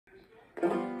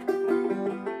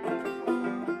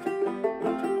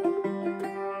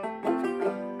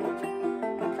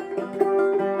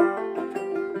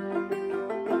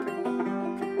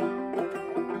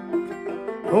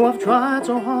Oh, I've tried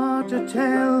so hard to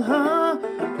tell her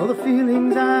all the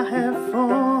feelings I have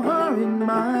for her in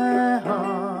my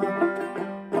heart.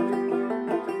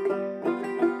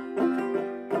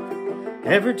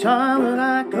 Every time that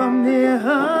I come near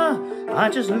her, I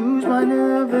just lose my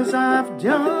nerve as I've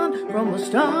done from the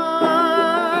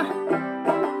start.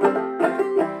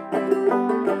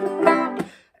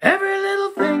 Every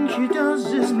little thing she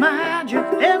does is magic.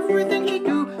 Everything she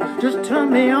do just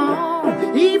turn me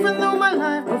on. Even though my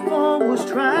life before was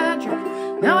tragic,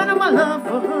 now I know my love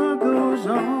for her goes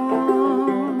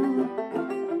on.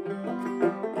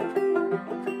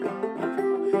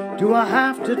 Do I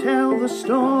have to tell the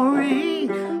story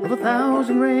of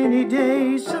 1,000 rainy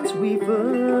days since we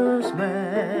first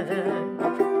met?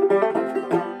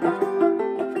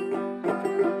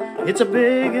 It's a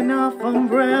big enough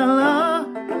umbrella,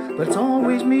 but it's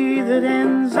always me that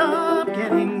ends up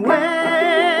getting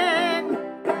wet.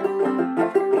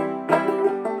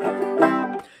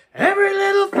 Every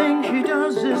little thing she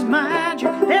does is magic.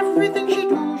 Everything she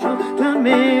do, she'll turn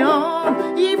me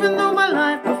on. Even though my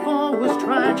life before was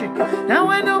tragic, now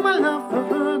I know my love for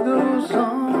her goes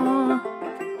on.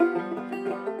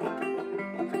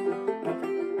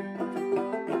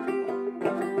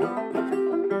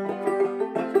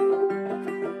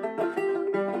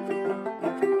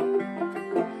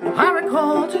 I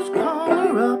recall to call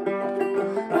her up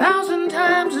 1,000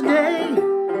 times a day,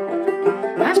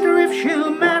 ask her if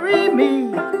she'll marry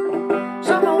me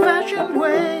some old-fashioned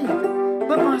way,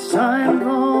 but my silent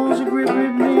calls a grip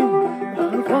with me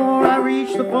before I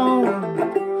reach the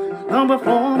phone, long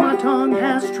before my tongue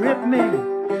has tripped me,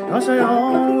 'cause I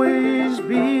always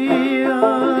be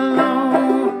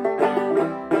alone.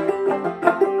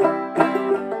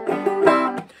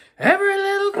 Every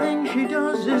little thing she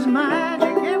does is magic.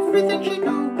 Everything she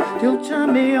do, she'll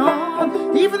turn me on.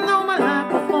 Even though my life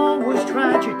before was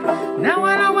tragic, now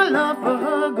I know my love for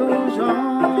her goes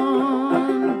on.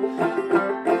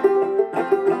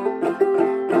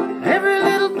 Every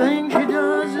little thing she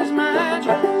does is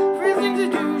magic. Everything she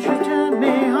do, she'll turn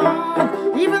me on.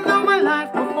 Even though my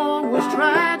life before was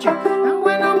tragic, now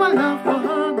I know my love for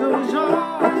her goes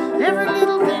on. Every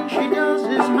little thing she does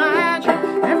is magic.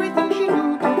 Everything she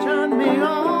do to turn me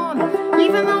on.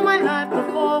 Even though my life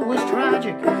before was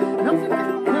tragic, nothing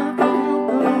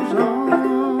goes on.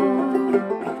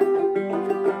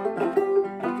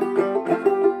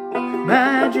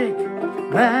 Magic,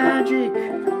 magic,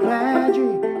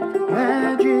 magic,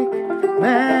 magic,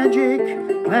 magic,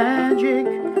 magic.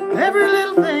 Every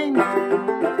little thing